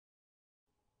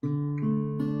We're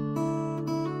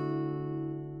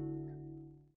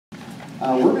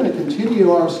going to continue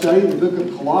our study in the book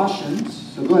of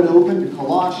Colossians. So go ahead and open to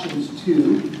Colossians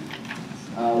 2.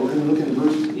 We're going to look at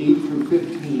verses 8 through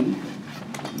 15.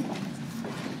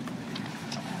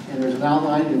 And there's an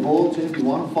outline in your bulletin if you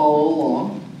want to follow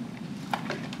along.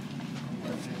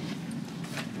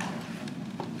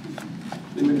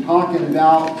 We've been talking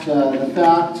about the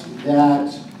fact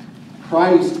that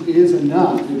Christ is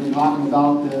enough. We've been talking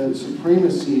about the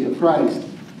supremacy of Christ.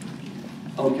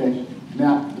 Okay,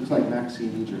 Matt, looks like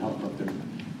Maxine needs your help up there.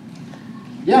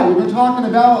 Yeah, we've been talking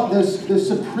about the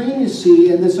supremacy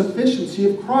and the sufficiency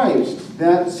of Christ,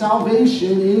 that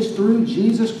salvation is through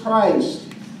Jesus Christ,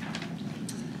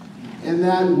 and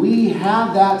that we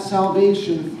have that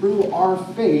salvation through our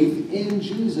faith in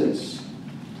Jesus.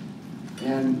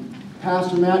 And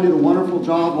Pastor Matt did a wonderful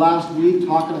job last week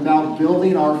talking about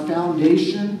building our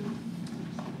foundation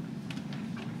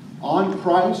on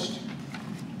Christ,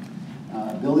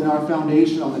 building our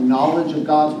foundation on the knowledge of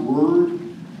God's Word,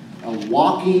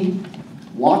 walking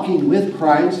with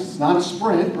Christ. It's not a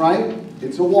sprint, right?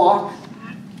 It's a walk.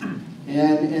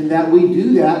 And that we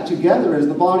do that together as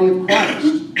the body of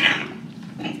Christ.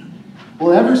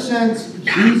 Well, ever since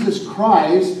Jesus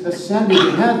Christ ascended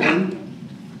to heaven,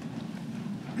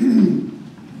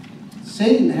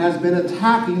 Satan has been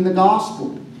attacking the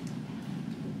gospel.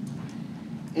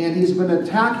 And he's been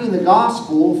attacking the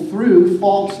gospel through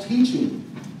false teaching.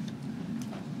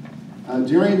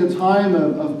 During the time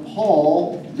of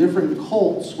Paul, different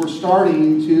cults were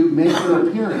starting to make their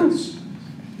appearance.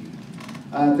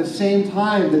 At the same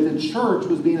time that the church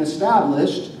was being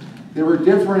established, there were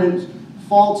different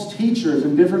false teachers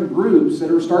and different groups that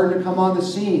were starting to come on the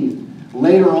scene.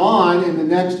 Later on, in the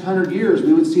next 100 years,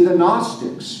 we would see the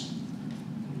Gnostics,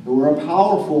 who were a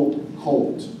powerful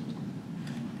cult.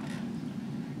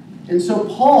 And so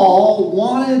Paul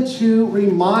wanted to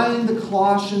remind the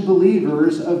Colossian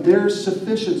believers of their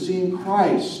sufficiency in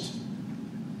Christ,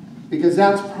 because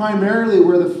that's primarily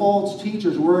where the false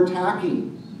teachers were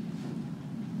attacking.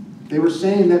 They were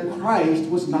saying that Christ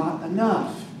was not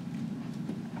enough.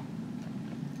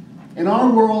 In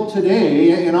our world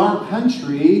today, in our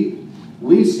country,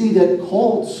 we see that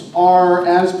cults are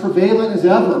as prevalent as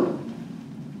ever.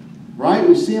 Right?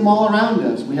 We see them all around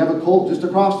us. We have a cult just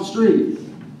across the street.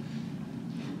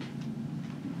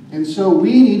 And so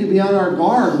we need to be on our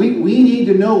guard. We need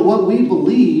to know what we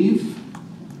believe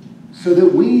so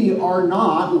that we are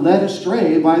not led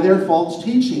astray by their false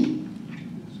teaching.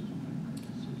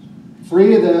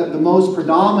 Three of the most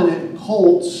predominant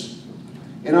cults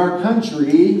in our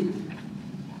country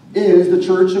is the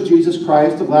Church of Jesus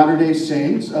Christ of Latter-day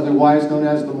Saints, otherwise known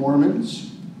as the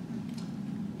Mormons,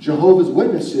 Jehovah's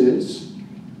Witnesses,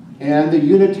 and the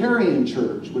Unitarian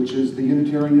Church, which is the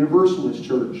Unitarian Universalist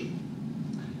Church.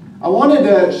 I wanted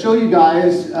to show you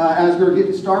guys, as we were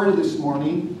getting started this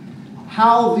morning,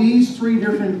 how these three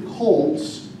different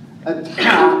cults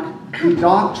attack the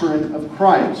doctrine of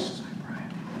Christ.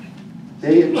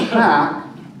 They attack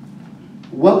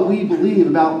what we believe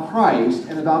about Christ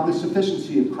and about the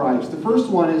sufficiency of Christ. The first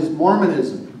one is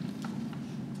Mormonism.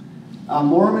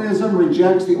 Mormonism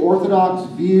rejects the Orthodox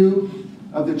view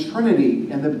of the Trinity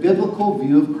and the biblical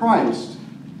view of Christ.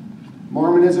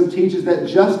 Mormonism teaches that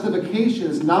justification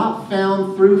is not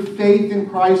found through faith in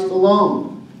Christ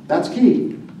alone. That's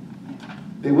key.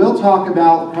 They will talk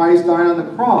about Christ dying on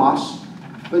the cross,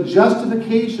 but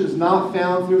justification is not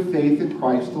found through faith in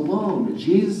Christ alone.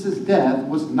 Jesus' death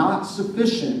was not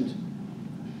sufficient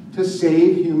to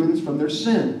save humans from their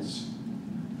sins.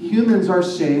 Humans are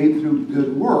saved through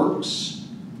good works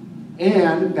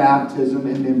and baptism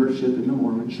and membership in the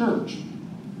Mormon Church.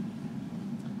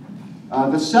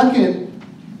 The second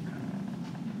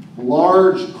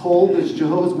large cult is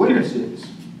Jehovah's Witnesses,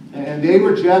 and they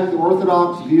reject the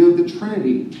Orthodox view of the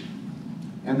Trinity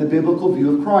and the biblical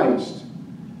view of Christ.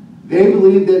 They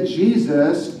believe that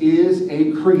Jesus is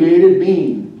a created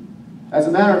being. As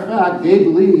a matter of fact, they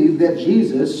believe that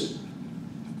Jesus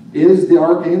is the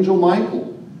Archangel Michael.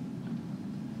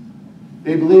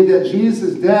 They believe that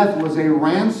Jesus' death was a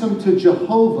ransom to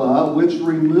Jehovah, which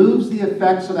removes the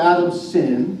effects of Adam's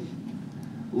sin,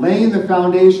 laying the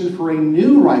foundation for a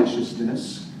new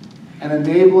righteousness and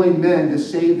enabling men to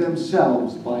save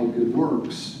themselves by good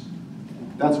works.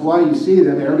 That's why you see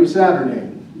them every Saturday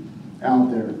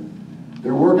out there.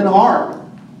 They're working hard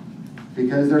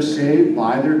because they're saved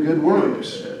by their good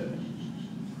works.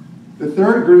 The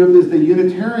third group is the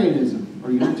Unitarianism,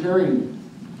 or Unitarian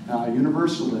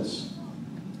Universalists.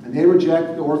 And they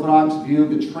reject the Orthodox view of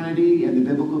the Trinity and the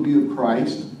biblical view of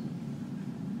Christ.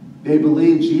 They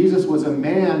believed Jesus was a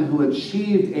man who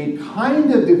achieved a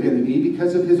kind of divinity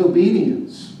because of his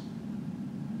obedience.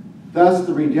 Thus,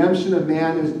 the redemption of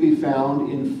man is to be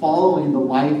found in following the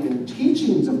life and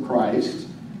teachings of Christ,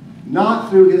 not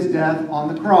through his death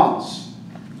on the cross.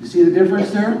 You see the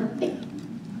difference there?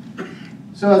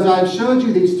 So as I've showed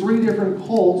you these three different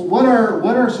cults, what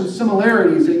are some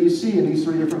similarities that you see in these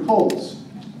three different cults?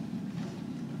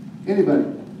 Anybody?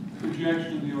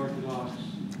 Rejection of the Orthodox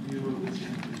view of the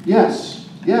Trinity.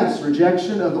 Yes,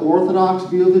 rejection of the Orthodox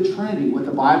view of the Trinity, what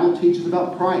the Bible teaches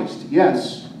about Christ.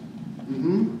 Yes.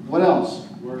 What else?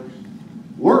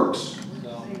 Works.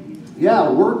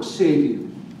 Yeah, works save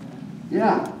you.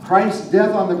 Yeah, Christ's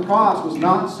death on the cross was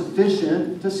not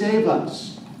sufficient to save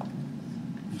us.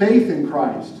 Faith in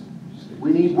Christ.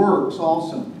 We need works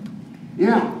also.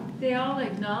 Yeah. They all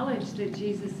acknowledged that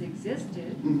Jesus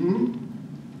existed.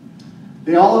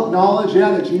 They all acknowledge,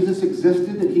 that Jesus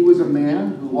existed, that he was a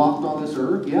man who walked on this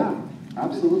earth. Yeah,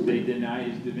 absolutely. They deny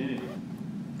his divinity.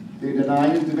 They deny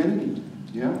his divinity.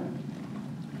 Yeah.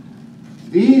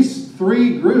 These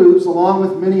three groups, along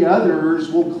with many others,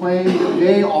 will claim that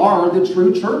they are the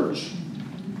true church.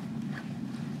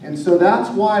 And so that's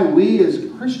why we as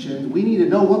Christians, we need to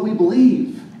know what we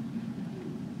believe.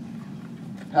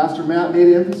 Pastor Matt made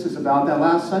an emphasis about that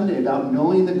last Sunday, about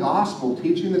knowing the gospel,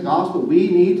 teaching the gospel. We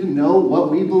need to know what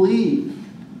we believe.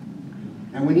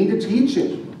 And we need to teach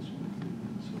it.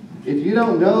 If you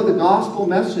don't know the gospel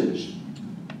message,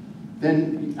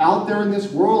 then out there in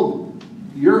this world,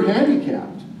 you're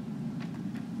handicapped.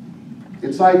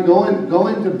 It's like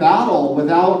going to battle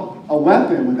without a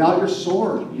weapon, without your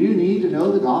sword. You need to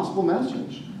know the gospel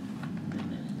message.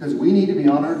 Because we need to be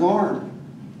on our guard.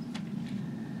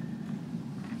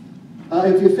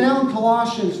 If you found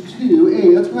Colossians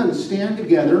 2:8, let's go ahead and stand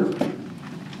together.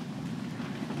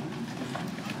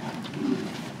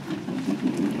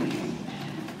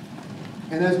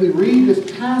 And as we read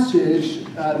this passage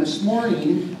this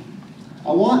morning,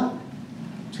 I want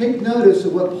to take notice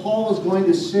of what Paul is going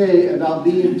to say about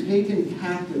being taken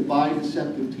captive by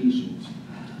deceptive teachings.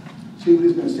 See what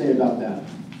he's going to say about that.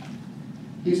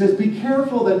 He says, "Be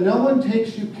careful that no one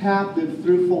takes you captive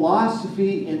through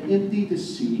philosophy and empty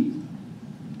deceit,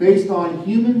 based on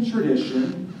human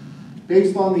tradition,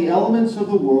 based on the elements of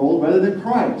the world rather than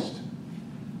Christ.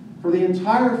 For the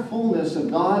entire fullness of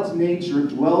God's nature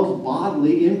dwells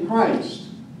bodily in Christ,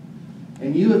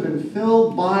 and you have been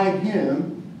filled by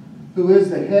him who is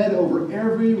the head over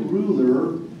every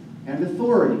ruler and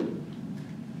authority.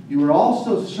 You were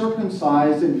also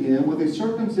circumcised in him with a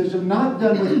circumcision not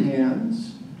done with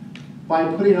hands, by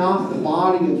putting off the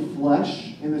body of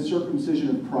flesh in the circumcision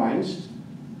of Christ,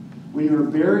 when you were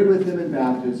buried with him in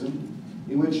baptism,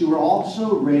 in which you were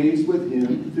also raised with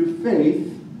him through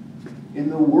faith in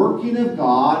the working of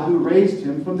God who raised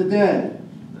him from the dead.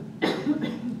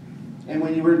 And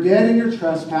when you were dead in your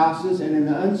trespasses and in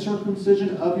the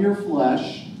uncircumcision of your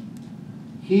flesh,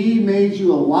 he made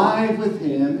you alive with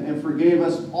him and forgave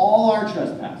us all our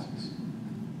trespasses.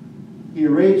 He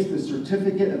erased the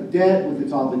certificate of debt with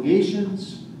its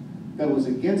obligations that was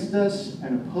against us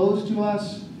and opposed to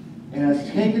us, and has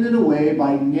taken it away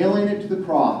by nailing it to the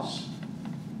cross.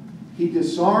 He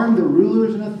disarmed the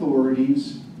rulers and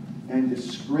authorities and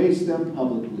disgraced them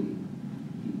publicly.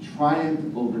 He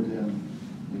triumphed over them."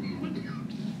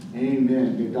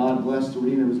 Amen. May God bless the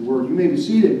reading of his word. You may be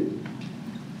seated.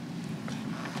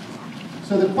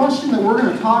 So the question that we're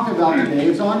going to talk about today,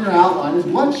 it's on your outline, is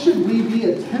what should we be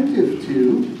attentive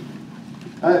to?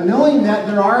 Knowing that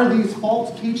there are these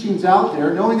false teachings out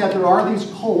there, knowing that there are these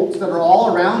cults that are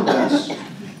all around us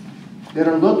that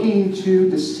are looking to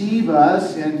deceive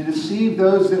us and to deceive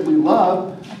those that we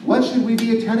love, what should we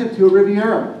be attentive to at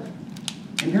Riviera?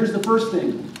 And here's the first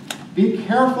thing. Be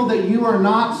careful that you are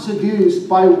not seduced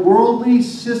by worldly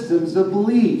systems of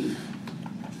belief.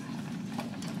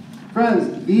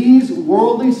 Friends, these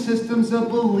worldly systems of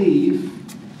belief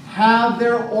have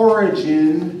their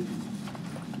origin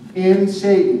in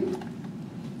Satan.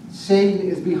 Satan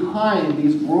is behind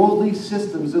these worldly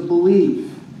systems of belief,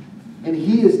 and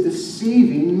he is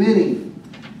deceiving many.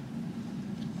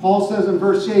 Paul says in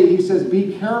verse 8, he says,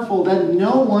 "Be careful that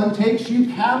no one takes you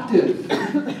captive."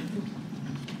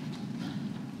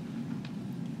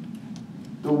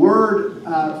 The word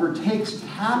for takes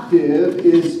captive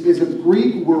is a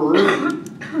Greek word,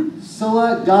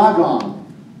 synagogon.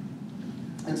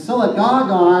 And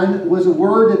synagogon was a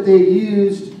word that they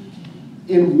used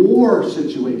in war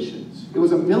situations. It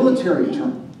was a military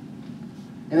term.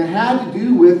 And it had to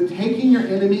do with taking your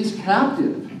enemies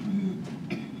captive.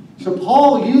 So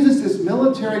Paul uses this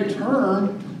military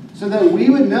term so that we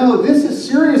would know this is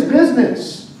serious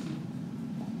business.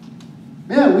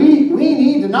 Man, we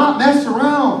need to not mess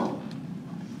around.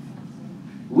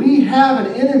 We have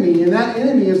an enemy, and that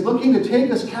enemy is looking to take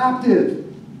us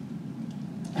captive.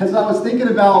 As I was thinking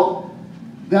about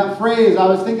that phrase, I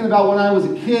was thinking about when I was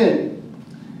a kid,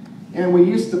 and we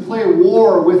used to play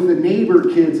war with the neighbor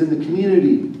kids in the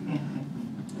community.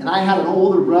 And I had an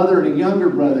older brother and a younger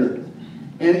brother.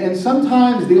 And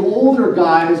sometimes the older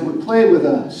guys would play with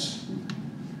us.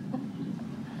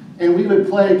 And we would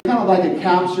play kind of like a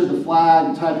capture the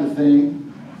flag type of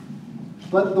thing.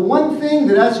 But the one thing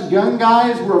that us young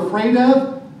guys were afraid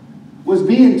of was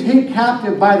being taken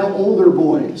captive by the older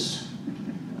boys.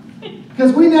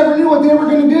 Because we never knew what they were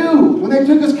going to do when they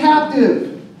took us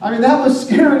captive. I mean, that was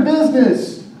scary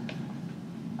business.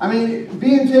 I mean,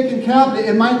 being taken captive,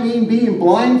 it might mean being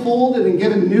blindfolded and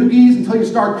given noogies until you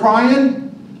start crying.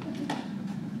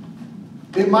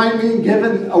 It might mean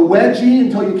given a wedgie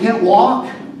until you can't walk.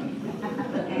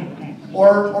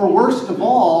 Or worst of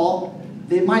all,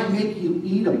 they might make you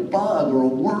eat a bug or a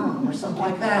worm or something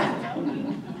like that.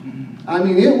 I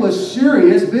mean, it was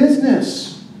serious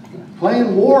business.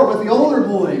 Playing war with the older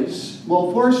boys.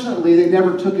 Well, fortunately, they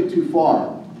never took it too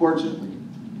far. Fortunately.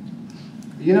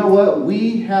 You know what?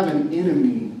 We have an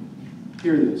enemy,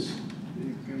 hear this,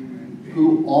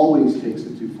 who always takes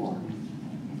it too far.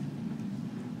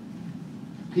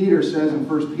 Peter says in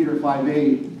 1 Peter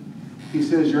 5:8, he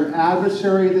says, your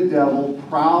adversary, the devil,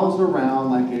 prowls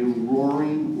around like a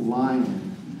roaring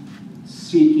lion,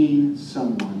 seeking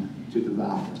someone to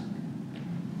devour.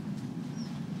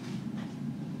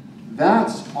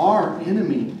 That's our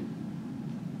enemy.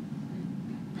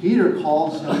 Peter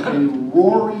calls him a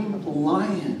roaring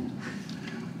lion,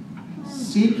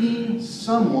 seeking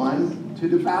someone to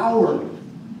devour.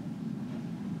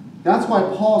 That's why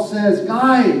Paul says,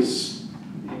 guys,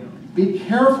 be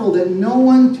careful that no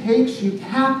one takes you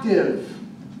captive.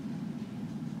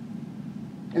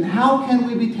 And how can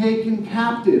we be taken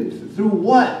captive? Through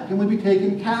what can we be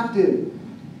taken captive?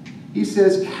 He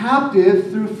says,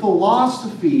 captive through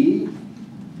philosophy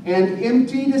and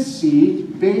empty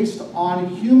deceit based on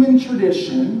human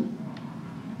tradition,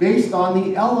 based on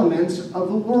the elements of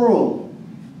the world.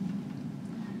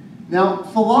 Now,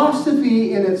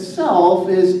 philosophy in itself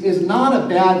is not a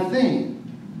bad thing.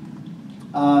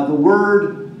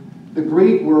 The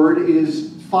Greek word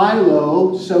is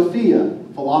philosophia,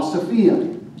 philosophia.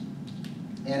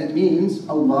 And it means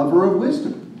a lover of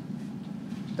wisdom.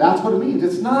 That's what it means.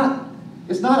 It's not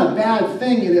a bad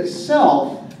thing in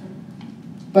itself,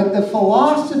 but the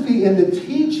philosophy and the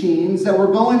teachings that were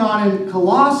going on in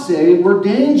Colossae were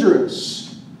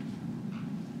dangerous.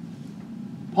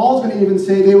 Paul's going to even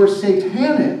say they were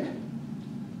satanic.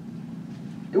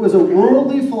 It was a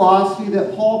worldly philosophy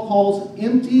that Paul calls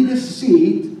empty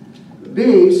deceit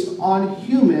based on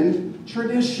human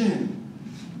tradition.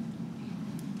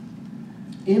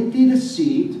 Empty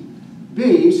deceit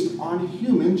based on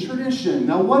human tradition.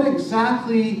 Now, what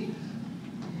exactly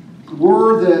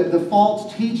were the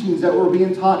false teachings that were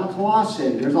being taught in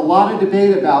Colossae? There's a lot of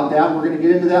debate about that. We're going to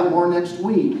get into that more next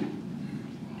week.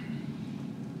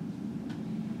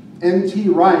 N.T.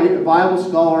 Wright, a Bible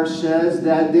scholar, says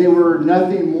that they were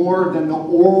nothing more than the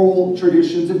oral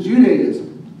traditions of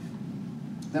Judaism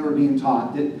that were being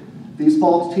taught. That these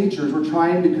false teachers were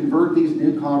trying to convert these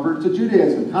new converts to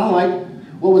Judaism. Kind of like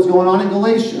what was going on in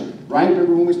Galatia, right?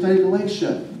 Remember when we studied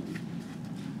Galatia?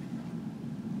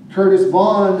 Curtis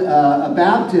Vaughan, a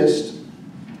Baptist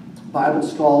Bible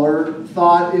scholar,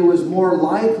 thought it was more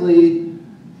likely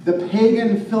the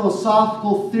pagan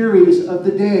philosophical theories of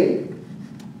the day.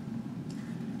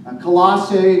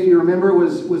 Colossae, if you remember,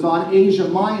 was on Asia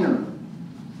Minor.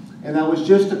 And that was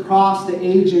just across the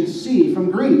Aegean Sea from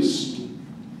Greece.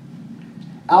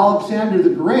 Alexander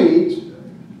the Great,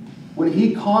 when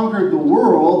he conquered the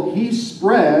world, he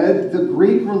spread the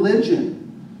Greek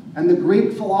religion and the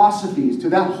Greek philosophies to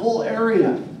that whole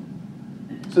area.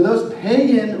 So those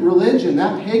pagan religion,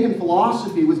 that pagan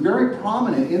philosophy was very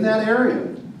prominent in that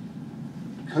area.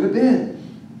 Could have been.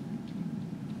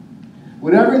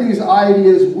 Whatever these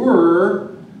ideas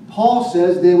were, Paul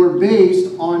says they were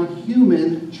based on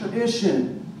human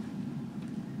tradition.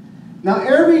 Now,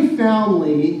 every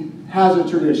family has a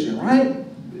tradition, right?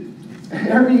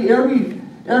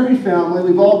 Every family,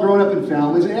 we've all grown up in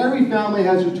families, and every family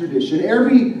has a tradition.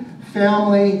 Every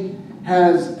family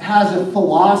has a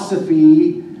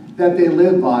philosophy that they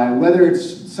live by, whether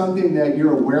it's something that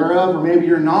you're aware of or maybe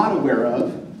you're not aware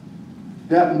of,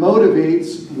 that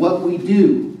motivates what we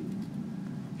do.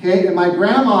 Okay, in my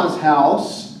grandma's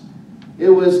house,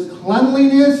 it was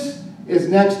cleanliness is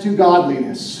next to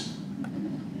godliness.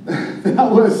 that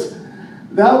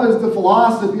That was the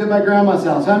philosophy of my grandma's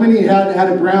house. How many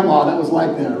had a grandma that was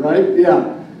like that, right?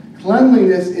 Yeah.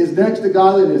 Cleanliness is next to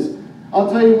godliness. I'll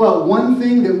tell you what, one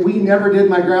thing that we never did in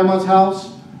my grandma's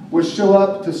house was show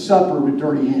up to supper with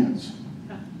dirty hands.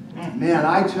 Man,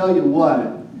 I tell you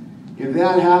what, if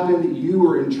that happened, you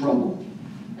were in trouble.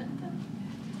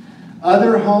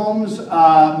 Other homes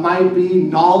might be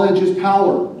knowledge is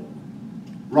power,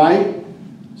 right?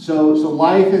 So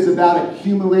life is about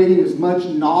accumulating as much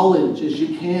knowledge as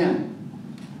you can.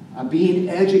 Being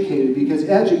educated, because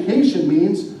education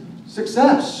means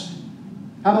success.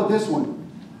 How about this one?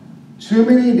 Too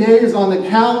many days on the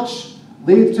couch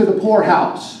leads to the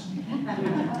poorhouse.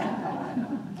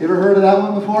 You ever heard of that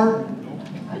one before?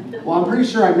 Well, I'm pretty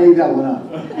sure I made that one up.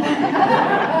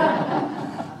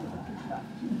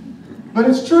 But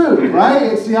it's true, right?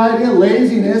 It's the idea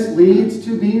laziness leads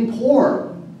to being poor.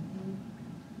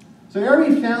 So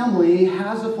every family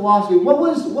has a philosophy. What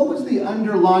was the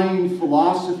underlying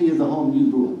philosophy of the home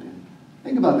you grew up in?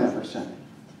 Think about that for a second.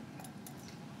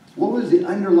 What was the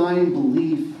underlying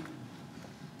belief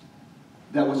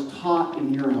that was taught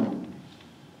in your home?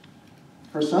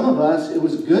 For some of us, it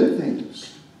was good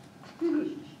things.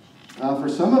 For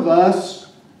some of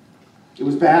us, it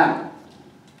was bad.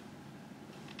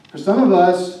 For some of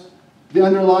us, the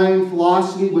underlying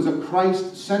philosophy was a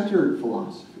Christ-centered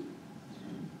philosophy.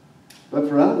 But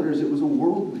for others, it was a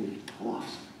worldly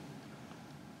philosophy.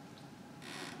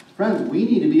 Friends, we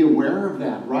need to be aware of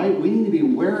that, right? We need to be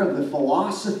aware of the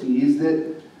philosophies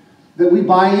that we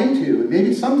buy into. And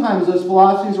maybe sometimes those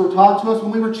philosophies were taught to us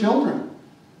when we were children.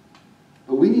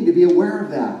 But we need to be aware of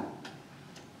that.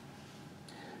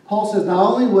 Paul says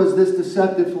not only was this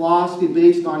deceptive philosophy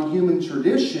based on human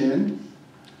tradition,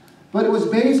 but it was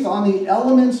based on the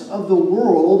elements of the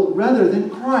world rather than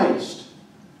Christ.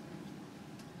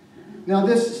 Now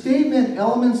this statement,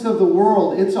 elements of the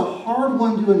world, it's a hard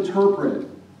one to interpret.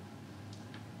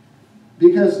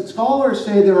 Because scholars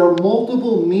say there are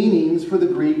multiple meanings for the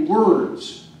Greek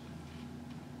words.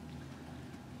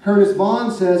 Curtis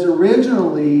Vaughan says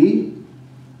originally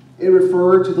it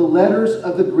referred to the letters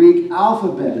of the Greek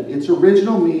alphabet. Its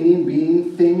original meaning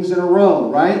being things in a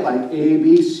row, right? Like A,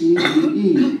 B, C, D,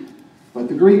 E. But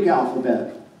the Greek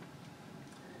alphabet.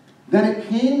 Then it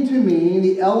came to mean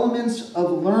the elements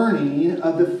of learning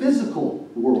of the physical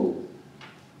world,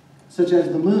 such as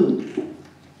the moon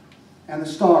and the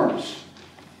stars.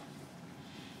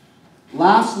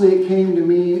 Lastly, it came to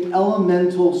mean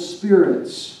elemental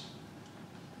spirits,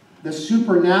 the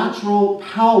supernatural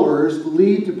powers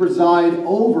believed to preside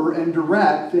over and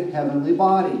direct the heavenly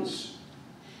bodies.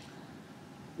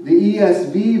 The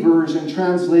ESV version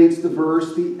translates the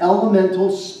verse, the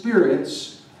elemental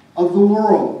spirits of the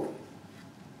world.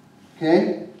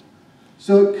 Okay?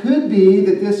 So it could be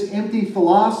that this empty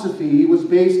philosophy was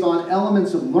based on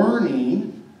elements of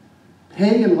learning,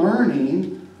 pagan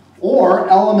learning, or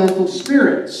elemental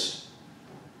spirits.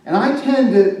 And I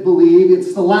tend to believe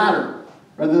it's the latter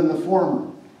rather than the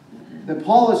former. That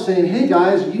Paul is saying, hey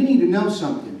guys, you need to know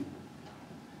something.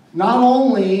 Not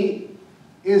only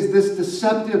is this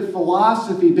deceptive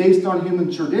philosophy based on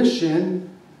human tradition,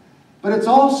 but it's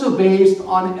also based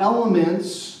on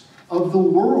elements of the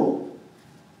world.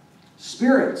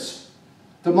 Spirits,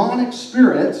 demonic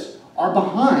spirits are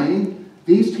behind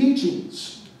these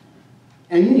teachings.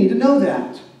 And you need to know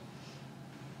that.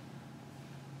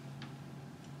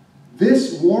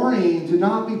 This warning to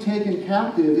not be taken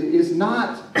captive is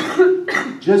not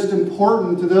just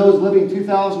important to those living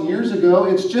 2,000 years ago.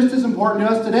 It's just as important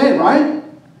to us today, right?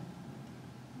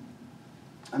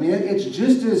 I mean, it's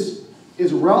just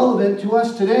as relevant to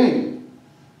us today.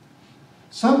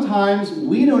 Sometimes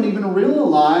we don't even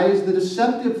realize the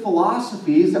deceptive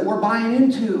philosophies that we're buying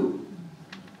into.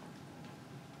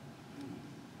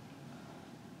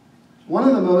 One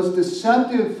of the most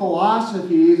deceptive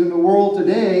philosophies in the world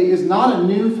today is not a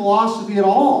new philosophy at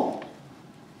all.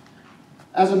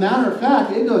 As a matter of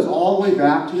fact, it goes all the way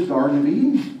back to the Garden of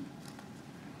Eden.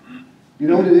 You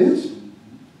know what it is?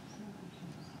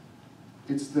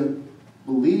 It's the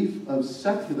belief of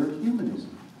secular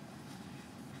humanism.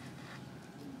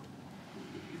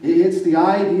 It's the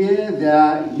idea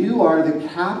that you are the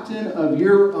captain of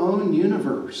your own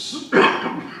universe.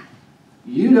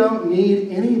 You don't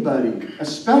need anybody,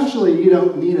 especially you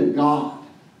don't need a God.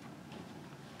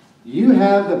 You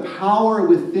have the power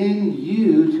within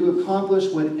you to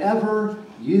accomplish whatever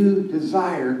you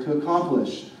desire to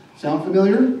accomplish. Sound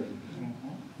familiar?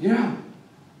 Yeah.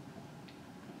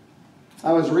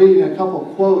 I was reading a couple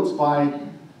quotes by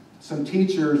some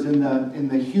teachers in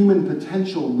the human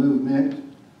potential movement.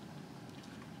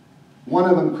 One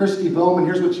of them, Christy Bowman,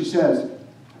 here's what she says.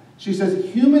 She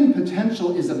says, human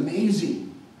potential is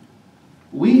amazing.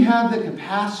 We have the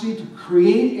capacity to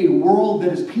create a world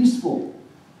that is peaceful,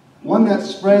 one that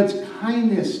spreads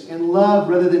kindness and love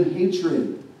rather than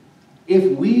hatred.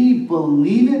 If we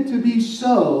believe it to be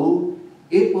so,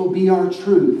 it will be our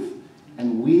truth,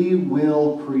 and we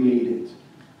will create it.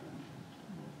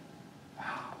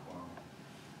 Wow.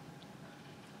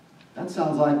 That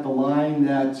sounds like the line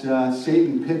that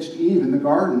Satan pitched Eve in the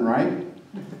garden, right?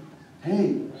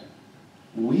 Hey,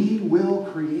 we will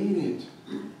create it.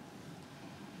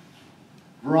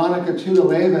 Veronica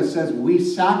Tudaleva says, we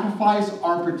sacrifice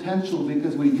our potential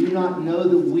because we do not know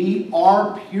that we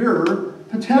are pure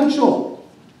potential.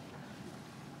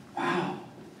 Wow.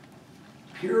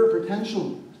 Pure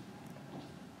potential.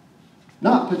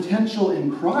 Not potential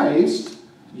in Christ.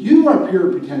 You are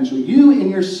pure potential. You in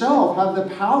yourself have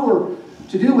the power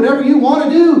to do whatever you want to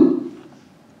do.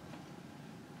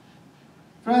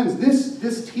 Friends,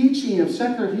 this teaching of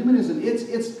secular humanism,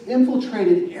 it's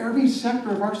infiltrated every sector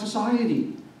of our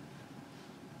society.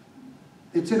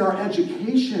 It's in our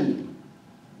education.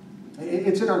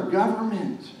 It's in our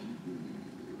government.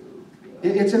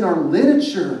 It's in our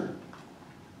literature.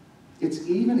 It's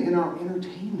even in our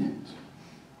entertainment.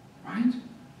 Right?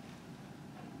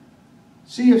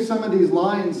 See if some of these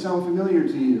lines sound familiar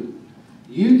to you.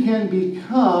 You can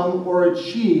become or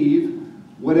achieve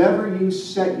whatever you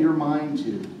set your mind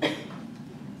to.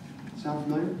 Sound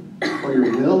familiar? Or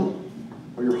your will?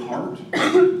 Or your heart?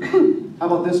 How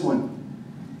about this one?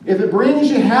 If it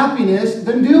brings you happiness,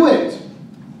 then do it.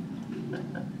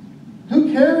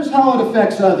 Who cares how it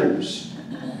affects others?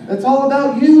 It's all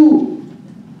about you.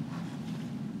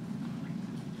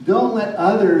 Don't let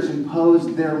others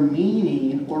impose their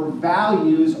meaning or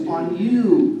values on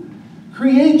you.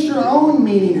 Create your own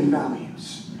meaning and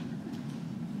values.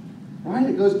 Right?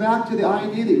 It goes back to the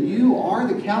idea that you are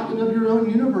the captain of your own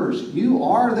universe. You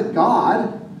are the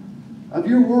God of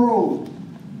your world.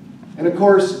 And of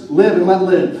course, live and let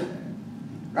live.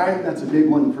 Right? That's a big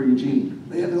one for Eugene.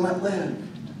 Live and let live.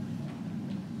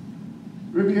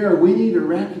 Riviera, we need to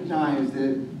recognize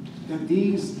that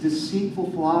these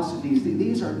deceitful philosophies,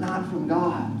 these are not from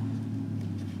God.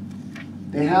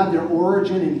 They have their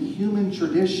origin in human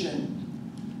tradition.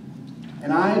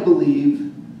 And I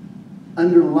believe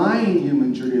underlying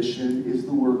human tradition is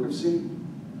the work of Satan,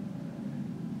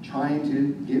 trying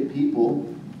to get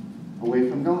people away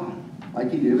from God, like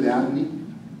he did with Adam and Eve.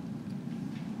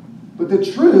 But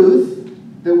the truth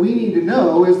that we need to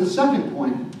know is the second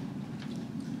point.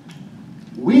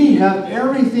 We have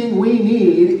everything we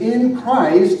need in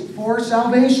Christ for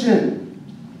salvation.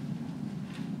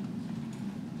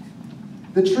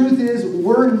 The truth is,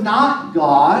 we're not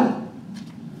God,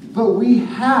 but we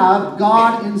have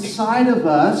God inside of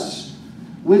us,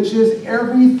 which is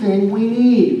everything we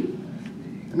need.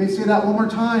 Let me say that one more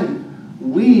time.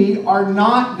 We are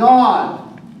not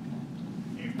God,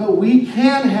 but we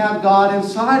can have God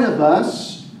inside of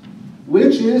us,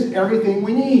 which is everything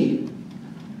we need.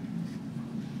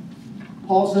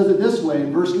 Paul says it this way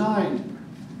in verse 9.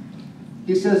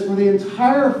 He says, for the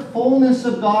entire fullness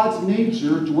of God's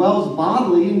nature dwells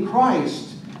bodily in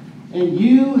Christ, and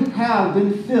you have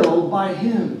been filled by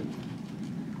Him.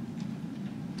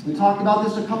 We talked about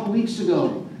this a couple weeks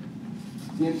ago.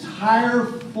 The entire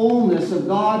fullness of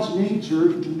God's nature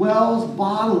dwells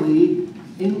bodily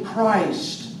in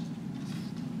Christ.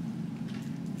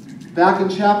 Back in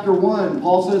chapter 1,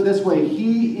 Paul said it this way,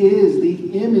 He is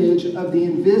the image of the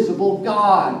invisible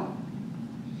God.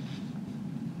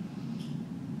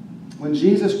 When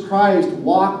Jesus Christ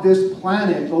walked this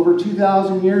planet over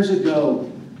 2,000 years ago,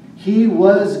 He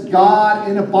was God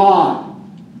in a bod.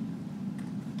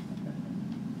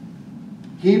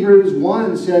 Hebrews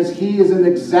 1 says He is an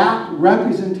exact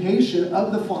representation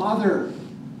of the Father.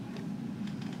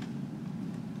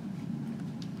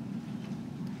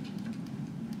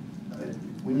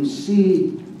 When you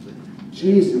see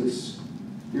Jesus,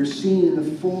 you're seeing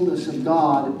the fullness of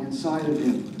God inside of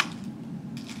Him.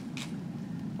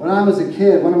 When I was a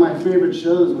kid, one of my favorite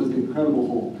shows was The Incredible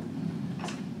Hulk.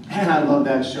 And I love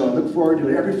that show. I look forward to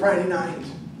it every Friday night.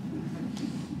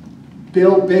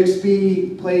 Bill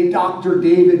Bixby played Dr.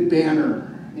 David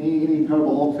Banner. Any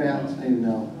Incredible Hulk fans? I didn't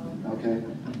know. Okay.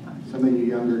 Some of you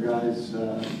younger guys,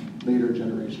 later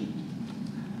generation.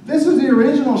 This was the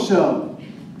original show.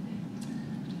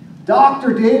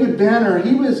 Dr. David Banner,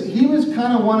 he was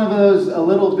kind of one of those a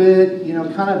little bit,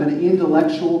 kind of an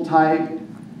intellectual type,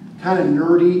 kind of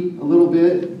nerdy a little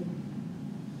bit.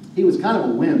 He was kind of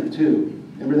a wimp too.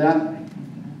 Remember that?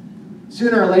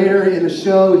 Sooner or later in the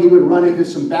show, he would run into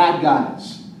some bad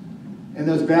guys. And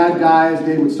those bad guys,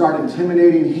 they would start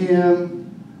intimidating him.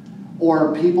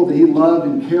 or people that he loved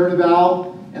and cared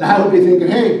about. And I would be thinking,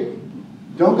 hey,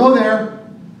 don't go there.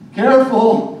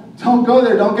 Careful. Don't go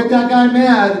there. Don't get that guy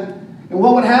mad. And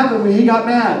what would happen when he got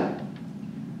mad?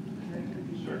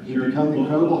 He'd become the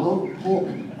Incredible Hulk,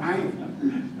 right?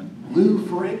 Lou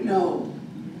Ferrigno.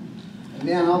 And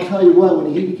man, I'll tell you what,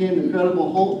 when he became the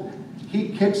Incredible Hulk, he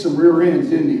kicked some rear ends,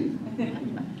 didn't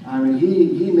he? I mean,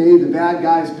 he made the bad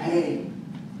guys pay.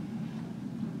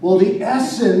 Well, the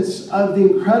essence of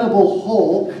the Incredible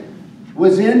Hulk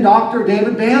was in Dr.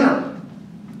 David Banner,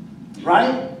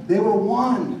 right? They were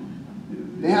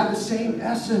one. They had the same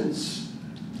essence.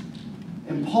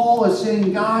 And Paul is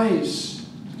saying, guys,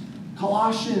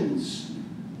 Colossians,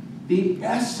 the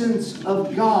essence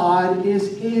of God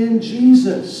is in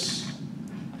Jesus.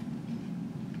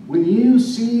 When you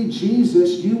see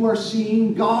Jesus, you are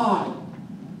seeing God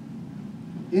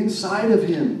inside of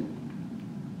him.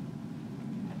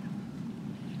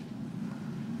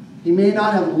 He may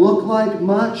not have looked like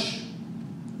much,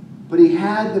 but he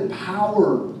had the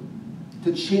power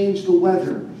to change the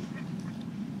weather.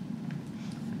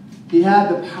 He had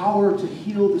the power to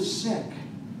heal the sick.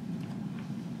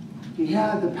 He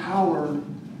had the power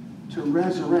to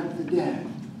resurrect the dead.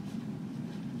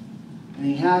 And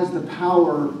he has the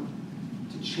power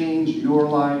to change your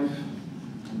life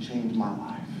and change my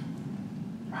life.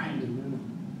 Right?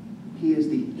 He is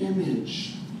the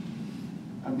image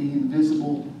of the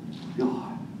invisible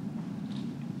God.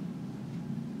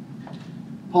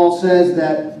 Paul says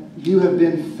that you have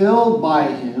been filled by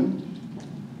him,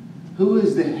 who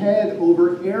is the head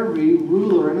over every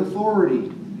ruler and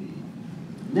authority.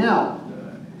 Now,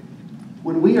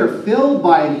 when we are filled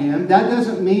by him, that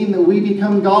doesn't mean that we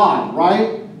become God,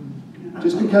 right?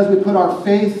 Just because we put our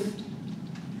faith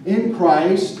in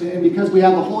Christ and because we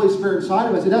have the Holy Spirit inside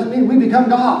of us, it doesn't mean we become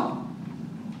God.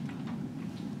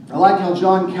 I like how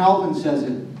John Calvin says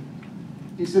it.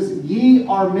 He says, ye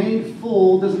are made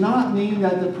full does not mean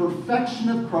that the perfection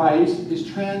of Christ is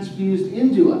transfused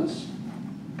into us,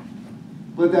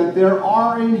 but that there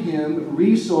are in him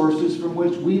resources from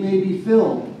which we may be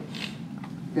filled,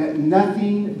 that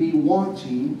nothing be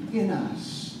wanting in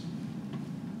us.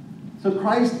 So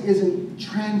Christ isn't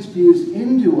transfused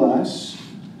into us,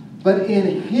 but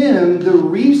in him the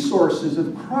resources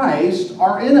of Christ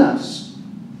are in us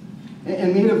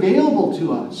and made available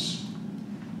to us,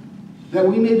 that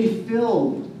we may be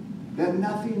filled, that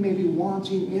nothing may be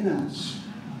wanting in us.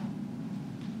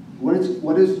 What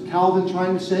is Calvin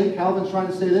trying to say? Calvin's trying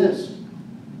to say this: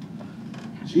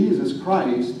 Jesus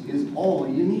Christ is all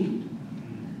you need.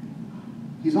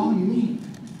 He's all you need.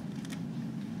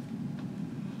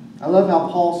 I love how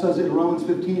Paul says it in Romans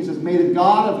 15. He says, may the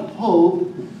God of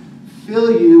hope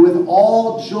fill you with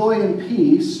all joy and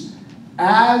peace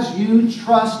as you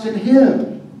trust in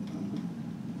him.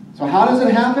 So how does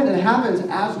it happen? It happens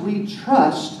as we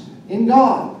trust in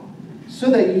God, so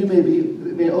that you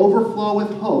may overflow with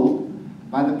hope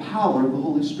by the power of the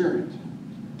Holy Spirit.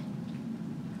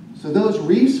 So those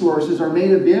resources are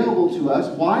made available to us.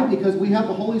 Why? Because we have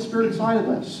the Holy Spirit inside of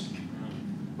us.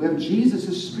 We have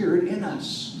Jesus' Spirit in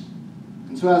us.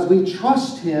 And so as we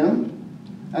trust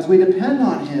him, as we depend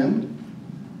on him,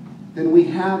 then we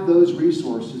have those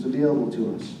resources available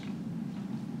to us.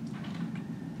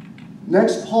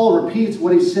 Next, Paul repeats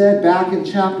what he said back in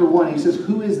chapter 1. He says,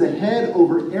 who is the head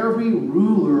over every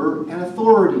ruler and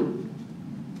authority?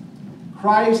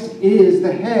 Christ is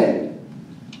the head.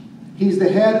 He's the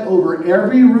head over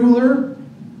every ruler,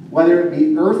 whether it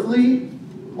be earthly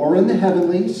or in the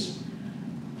heavenlies.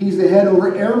 He's the head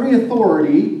over every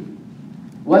authority,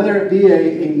 whether it be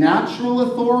a natural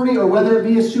authority or whether it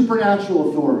be a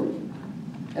supernatural authority.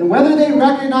 And whether they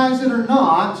recognize it or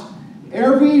not,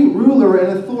 every ruler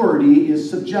and authority is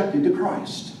subjected to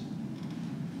Christ.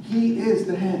 He is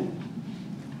the head.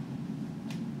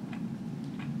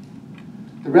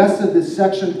 The rest of this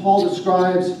section, Paul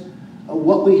describes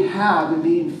what we have in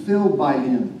being filled by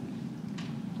him.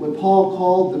 What Paul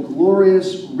called the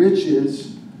glorious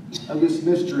riches of this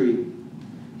mystery.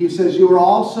 He says, you are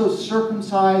also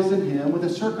circumcised in him with a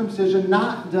circumcision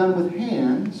not done with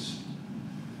hands,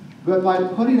 but by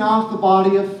putting off the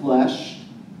body of flesh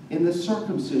in the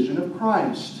circumcision of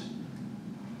Christ.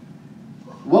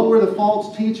 What were the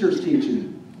false teachers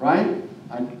teaching? Right?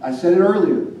 I said it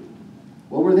earlier.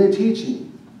 What were they teaching?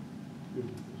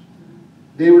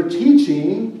 They were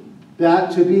teaching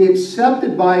that to be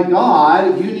accepted by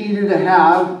God, you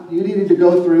needed to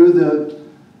go through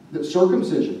the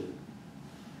circumcision.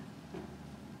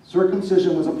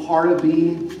 Circumcision was a part of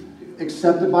being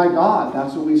accepted by God.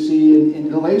 That's what we see in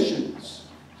Galatians.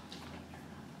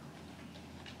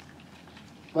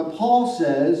 But Paul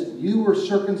says, you were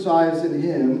circumcised in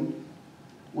him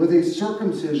with a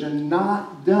circumcision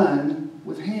not done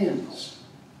with hands.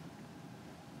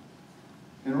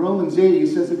 In Romans 8, he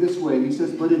says it this way. He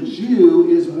says, but a Jew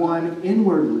is one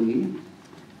inwardly,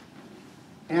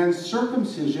 and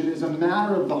circumcision is a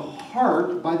matter of the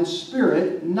heart by the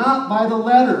Spirit, not by the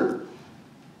letter.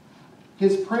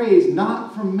 His praise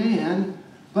not from man,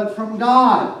 but from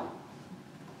God.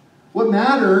 What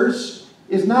matters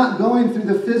is not going through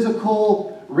the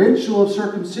physical ritual of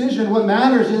circumcision. What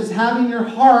matters is having your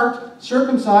heart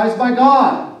circumcised by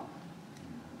God.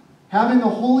 Having the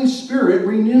Holy Spirit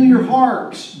renew your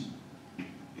heart.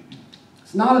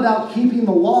 It's not about keeping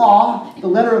the law, the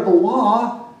letter of the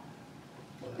law.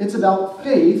 It's about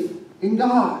faith in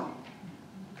God.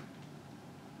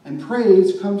 And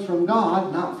praise comes from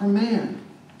God, not from man.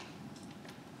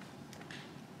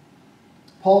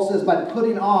 Paul says, by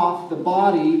putting off the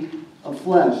body of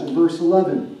flesh, in verse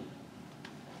 11.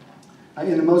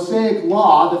 In the Mosaic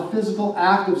law, the physical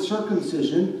act of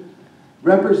circumcision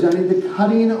representing the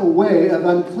cutting away of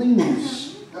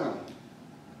uncleanness.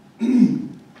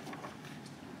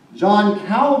 John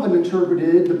Calvin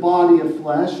interpreted the body of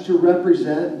flesh to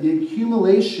represent the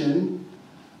accumulation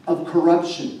of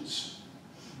corruptions.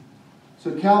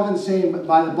 So Calvin's saying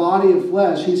by the body of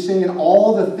flesh, he's saying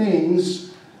all the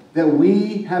things that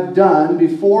we have done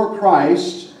before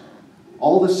Christ,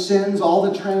 all the sins, all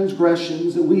the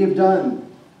transgressions that we have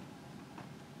done.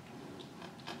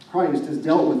 Christ has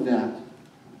dealt with that.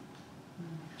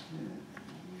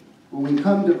 When we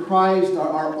come to Christ,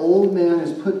 our old man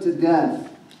is put to death.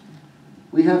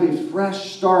 We have a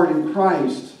fresh start in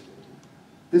Christ.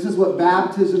 This is what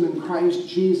baptism in Christ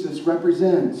Jesus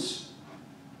represents.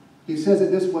 He says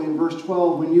it this way in verse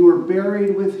 12, when you were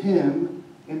buried with him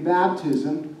in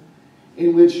baptism,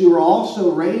 in which you were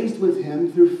also raised with him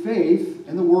through faith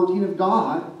in the working of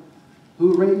God,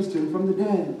 who raised him from the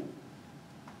dead.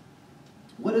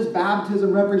 What does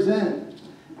baptism represent?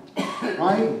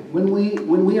 Right? When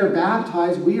we are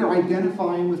baptized, we are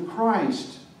identifying with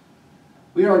Christ.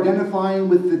 We are identifying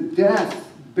with the death,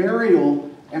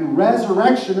 burial, and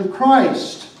resurrection of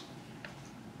Christ.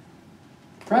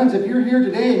 Friends, if you're here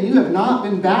today and you have not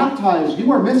been baptized,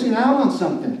 you are missing out on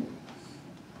something.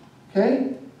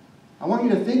 Okay? I want you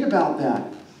to think about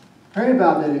that. Pray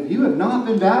about that. If you have not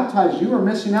been baptized, you are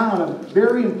missing out on a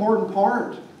very important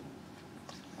part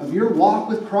of your walk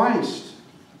with Christ.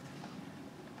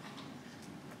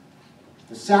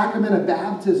 The sacrament of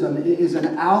baptism is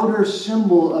an outer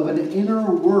symbol of an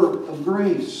inner work of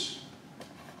grace.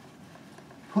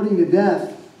 Putting to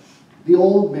death the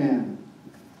old man,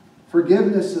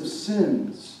 forgiveness of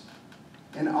sins,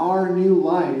 and our new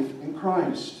life in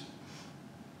Christ.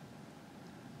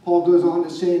 Paul goes on to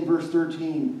say in verse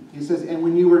 13, he says, and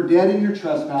when you were dead in your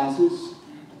trespasses,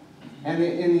 and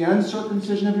in the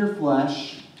uncircumcision of your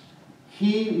flesh,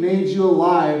 he made you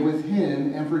alive with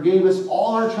him and forgave us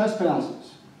all our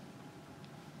trespasses.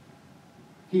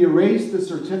 He erased the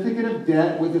certificate of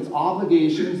debt with its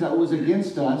obligations that was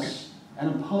against us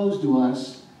and opposed to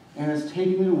us, and has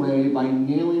taken it away by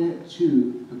nailing it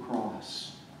to the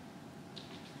cross.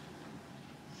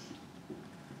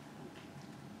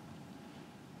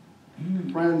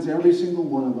 Friends, every single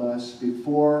one of us,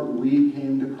 before we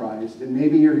came to Christ, and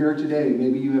maybe you're here today,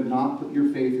 maybe you have not put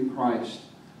your faith in Christ.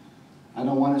 I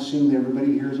don't want to assume that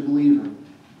everybody here is a believer.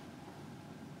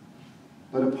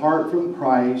 But apart from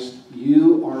Christ,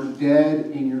 you are dead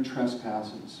in your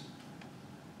trespasses.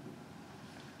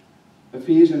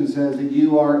 Ephesians says that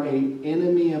you are an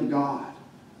enemy of God.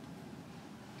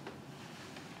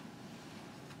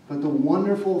 But the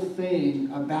wonderful thing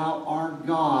about our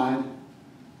God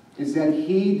is that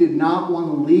He did not want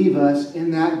to leave us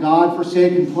in that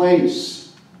God-forsaken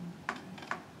place.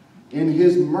 In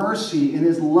His mercy, in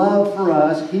His love for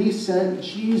us, He sent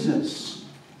Jesus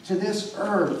to this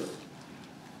earth.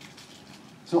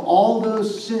 So all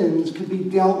those sins could be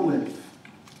dealt with.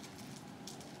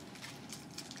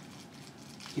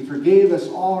 He forgave us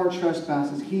all our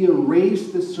trespasses. He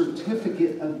erased the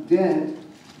certificate of debt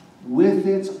with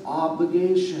its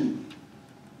obligation.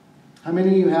 How many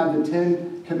of you have the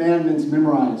 10 Commandments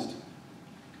memorized?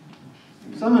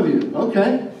 Some of you.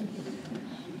 Okay.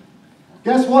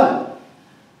 Guess what?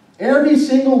 Every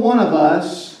single one of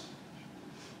us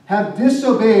have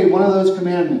disobeyed one of those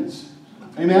commandments.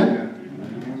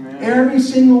 Amen? Every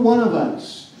single one of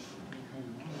us.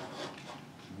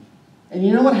 And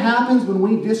you know what happens when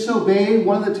we disobey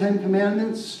one of the 10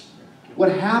 Commandments? What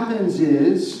happens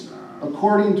is,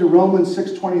 according to Romans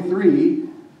 6:23,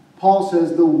 Paul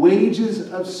says, the wages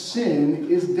of sin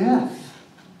is death.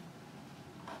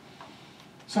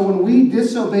 So when we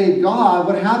disobey God,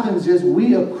 what happens is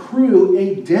we accrue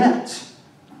a debt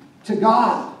to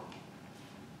God.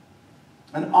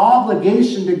 An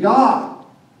obligation to God.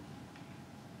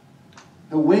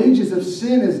 The wages of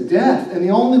sin is death. And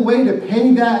the only way to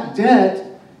pay that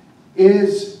debt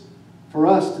is for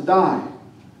us to die.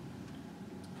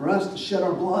 For us to shed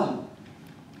our blood.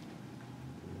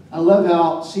 I love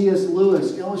how C.S.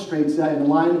 Lewis illustrates that in The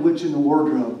Lion, the Witch, and the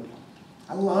Wardrobe.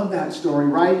 I love that story,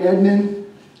 right? Edmund,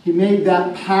 he made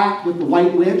that pact with the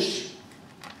White Witch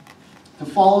to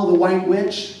follow the White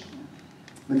Witch.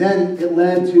 But then it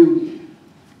led to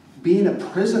being a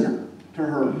prisoner to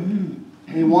her. And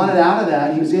he wanted out of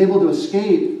that. He was able to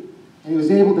escape. And he was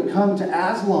able to come to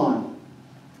Aslan.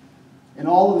 And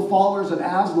all of the followers of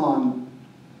Aslan.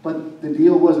 But the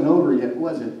deal wasn't over yet,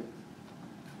 was it?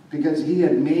 Because he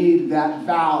had made that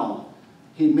vow.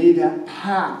 He had made that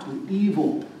pact with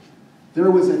evil.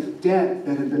 There was a debt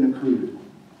that had been accrued.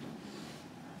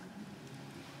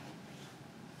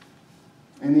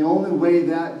 And the only way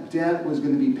that debt was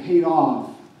going to be paid off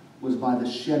was by the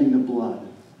shedding of blood.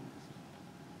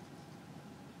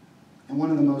 And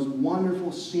one of the most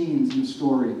wonderful scenes in the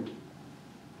story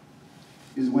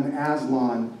is when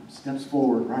Aslan steps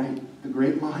forward, right? The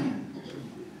great lion.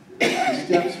 He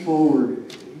steps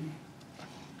forward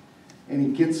and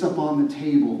he gets up on the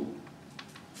table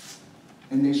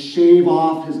and they shave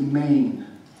off his mane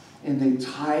and they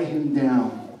tie him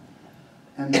down.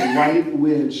 And the White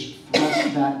Witch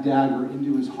thrusts that dagger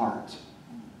into his heart.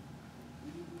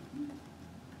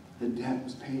 The debt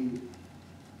was paid.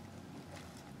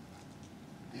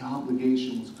 The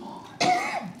obligation was gone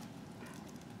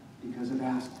because of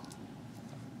Aslan.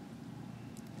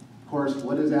 Of course,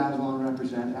 what does Aslan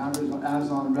represent?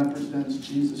 Aslan represents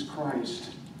Jesus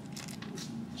Christ.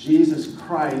 Jesus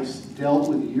Christ dealt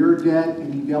with your debt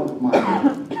and he dealt with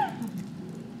mine.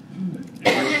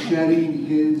 By shedding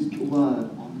his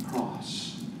blood on the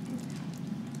cross.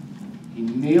 He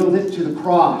nailed it to the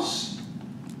cross.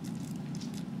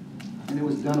 And it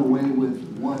was done away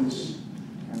with once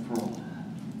and for all.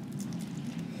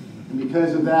 And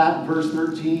because of that, verse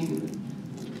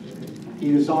 13,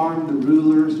 he disarmed the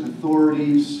rulers and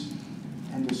authorities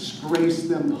and disgraced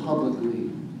them publicly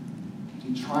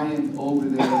to triumph over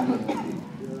them.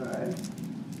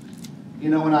 You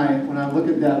know, when I look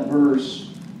at that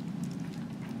verse,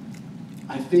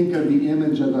 I think of the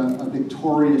image of a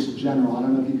victorious general. I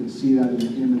don't know if you can see that in the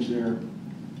image there.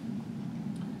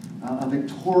 A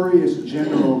victorious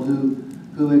general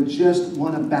who had just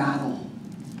won a battle.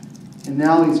 And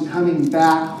now he's coming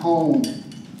back home.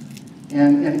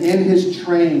 And in his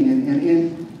train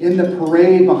and in the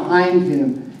parade behind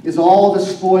him is all the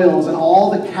spoils and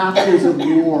all the captives of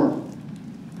war.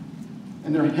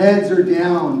 And their heads are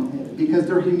down because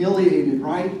they're humiliated,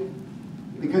 right?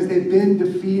 Because they've been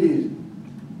defeated.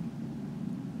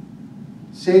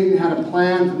 Satan had a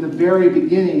plan from the very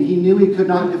beginning. He knew he could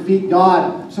not defeat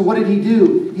God. So what did he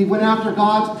do? He went after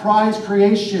God's prized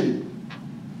creation.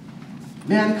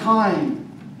 Mankind.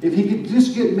 If he could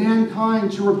just get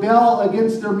mankind to rebel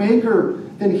against their Maker,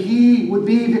 then he would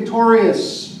be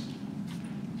victorious.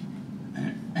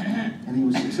 And he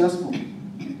was successful.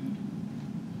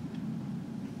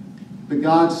 But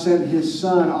God sent his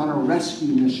Son on a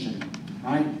rescue mission,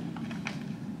 right?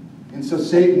 And so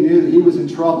Satan knew that he was in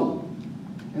trouble.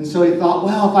 And so he thought,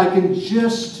 well, if I can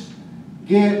just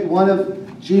get one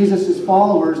of Jesus'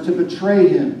 followers to betray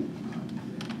him,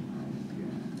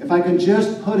 if I can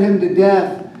just put him to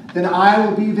death, then I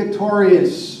will be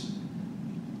victorious.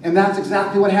 And that's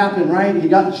exactly what happened, right? He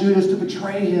got Judas to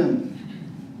betray him.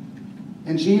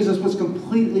 And Jesus was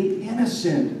completely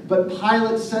innocent, but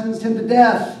Pilate sentenced him to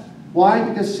death. Why?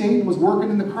 Because Satan was working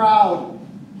in the crowd.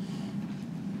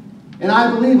 And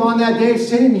I believe on that day,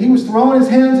 Satan, he was throwing his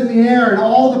hands in the air, and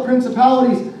all the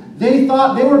principalities, they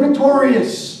thought they were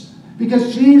victorious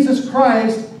because Jesus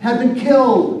Christ had been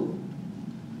killed.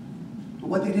 But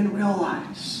what they didn't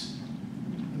realize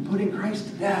in putting Christ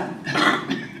to death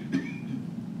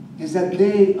is that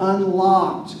they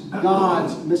unlocked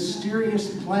God's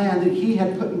mysterious plan that he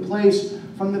had put in place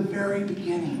from the very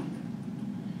beginning.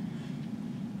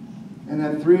 And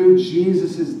that through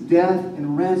Jesus' death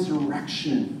and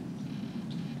resurrection,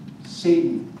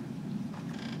 Satan,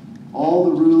 all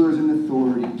the rulers and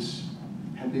authorities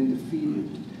had been defeated.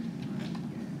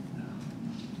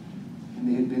 And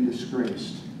they had been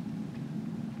disgraced.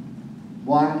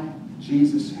 Why?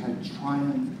 Jesus had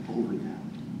triumphed over them.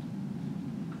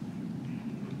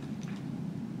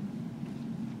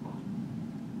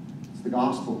 It's the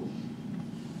gospel.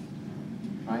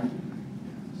 Right?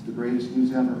 It's the greatest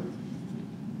news ever.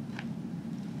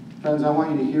 Friends, I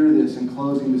want you to hear this in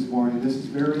closing this morning. This is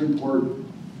very important.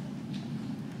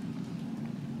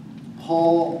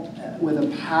 Paul, with a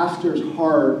pastor's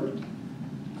heart,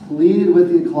 pleaded with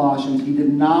the Colossians. He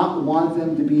did not want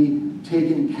them to be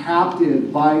taken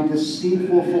captive by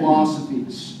deceitful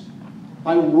philosophies,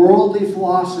 by worldly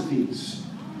philosophies.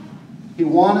 He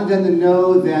wanted them to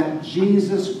know that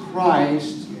Jesus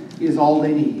Christ is all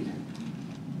they need.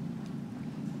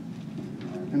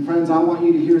 And friends, I want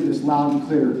you to hear this loud and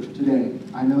clear today.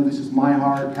 I know this is my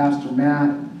heart, Pastor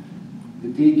Matt, the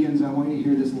deacons, I want you to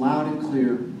hear this loud and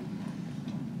clear.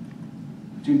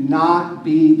 Do not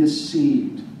be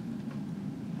deceived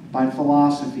by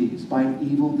philosophies, by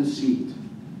evil deceit.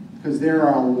 Because there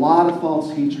are a lot of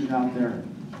false teachers out there.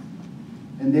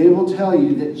 And they will tell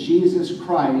you that Jesus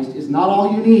Christ is not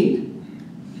all you need.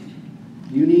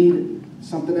 You need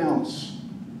something else.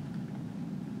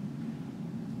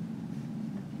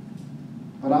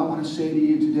 But I want to say to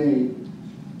you today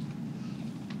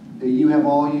that you have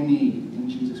all you need in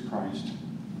Jesus Christ.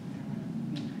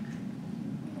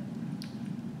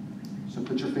 So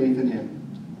put your faith in Him.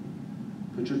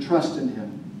 Put your trust in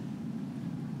Him.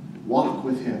 Walk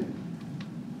with Him.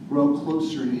 Grow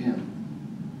closer to Him.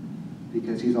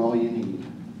 Because He's all you need.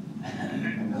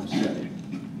 And now said.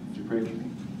 Would you pray for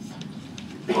me?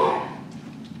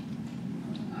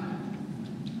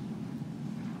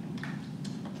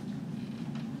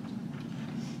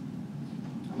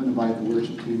 I'm going to invite the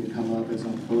worship team to come up as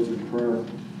I close in prayer.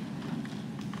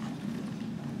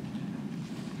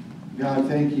 God,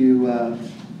 thank you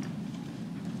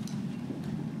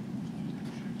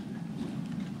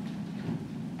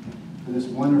for this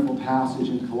wonderful passage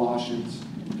in Colossians.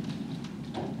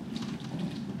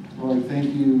 Lord,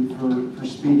 thank you for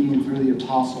speaking through the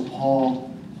Apostle Paul.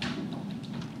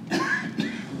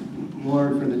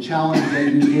 Lord, for the challenge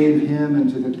that you gave him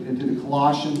and to the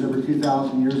Colossians over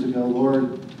 2,000 years ago,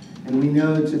 Lord. And we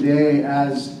know today,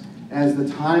 as the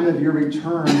time of your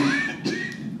return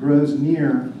grows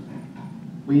near,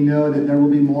 we know that there will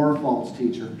be more false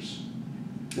teachers.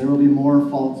 There will be more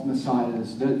false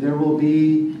messiahs. There will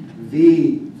be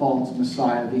the false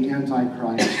messiah, the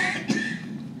Antichrist.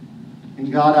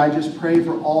 And God, I just pray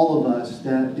for all of us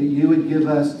that you would give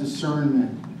us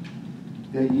discernment,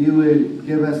 that you would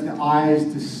give us the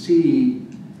eyes to see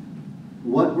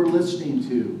what we're listening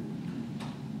to,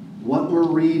 what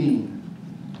we're reading.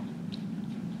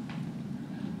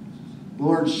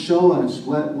 Lord, show us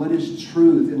what is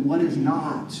truth and what is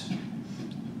not.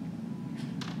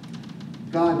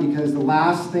 God, because the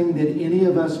last thing that any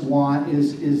of us want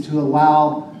is to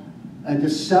allow a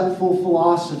deceitful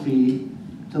philosophy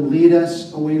to lead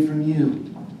us away from you.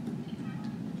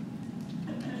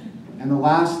 And the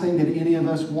last thing that any of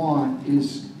us want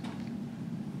is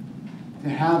to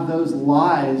have those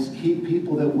lies keep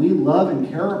people that we love and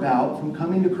care about from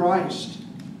coming to Christ.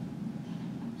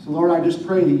 So Lord, I just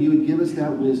pray that you would give us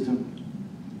that wisdom,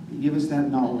 give us that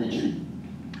knowledge,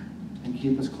 and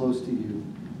keep us close to you.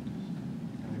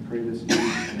 And we pray this in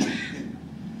Jesus' name.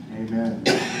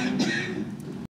 Amen.